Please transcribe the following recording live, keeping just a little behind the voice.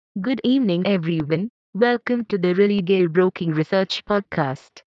Good evening, everyone. Welcome to the Religare Broking Research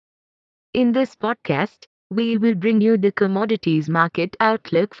Podcast. In this podcast, we will bring you the commodities market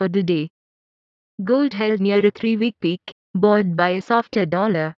outlook for the day. Gold held near a 3 week peak, buoyed by a softer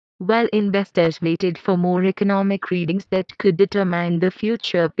dollar, while investors waited for more economic readings that could determine the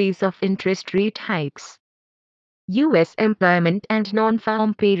future pace of interest rate hikes. U.S. employment and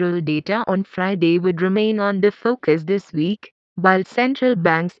non-farm payroll data on Friday would remain on the focus this week, while central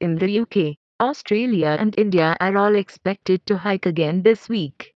banks in the UK, Australia and India are all expected to hike again this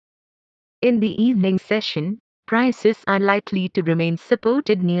week. In the evening session, prices are likely to remain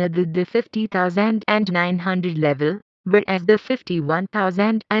supported near the 50,900 level, whereas the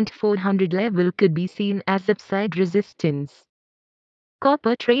 51,400 level could be seen as upside resistance.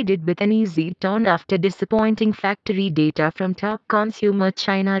 Copper traded with an easy turn after disappointing factory data from top consumer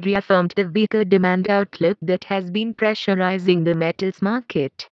China reaffirmed the weaker demand outlook that has been pressurizing the metals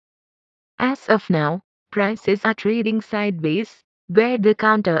market. As of now, prices are trading sideways, where the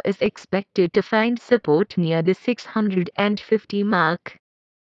counter is expected to find support near the 650 mark.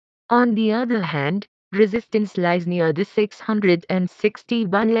 On the other hand, resistance lies near the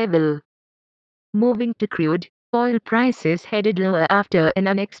 661 level. Moving to crude, oil prices headed lower after an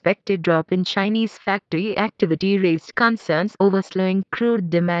unexpected drop in Chinese factory activity raised concerns over slowing crude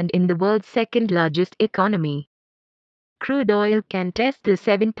demand in the world's second largest economy. Crude oil can test the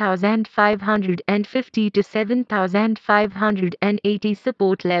 7,550 to 7,580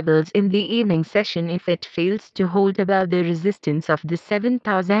 support levels in the evening session if it fails to hold above the resistance of the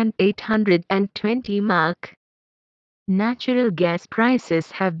 7,820 mark. Natural gas prices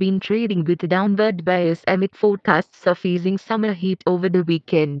have been trading with a downward bias amid forecasts of easing summer heat over the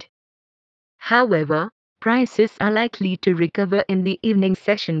weekend. However, prices are likely to recover in the evening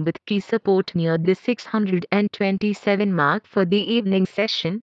session with key support near the 627 mark for the evening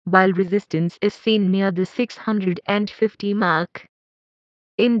session, while resistance is seen near the 650 mark.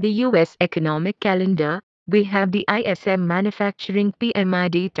 In the US economic calendar, we have the ISM manufacturing PMI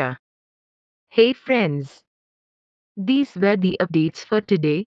data. Hey friends! These were the updates for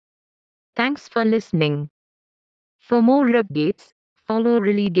today. Thanks for listening. For more updates, follow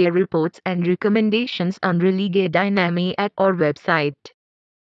Religare reports and recommendations on Religare Dynami at our website.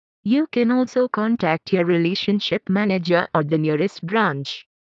 You can also contact your relationship manager or the nearest branch.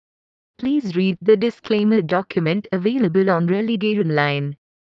 Please read the disclaimer document available on Religare Online.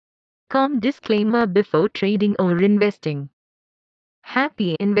 Disclaimer before trading or investing.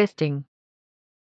 Happy investing.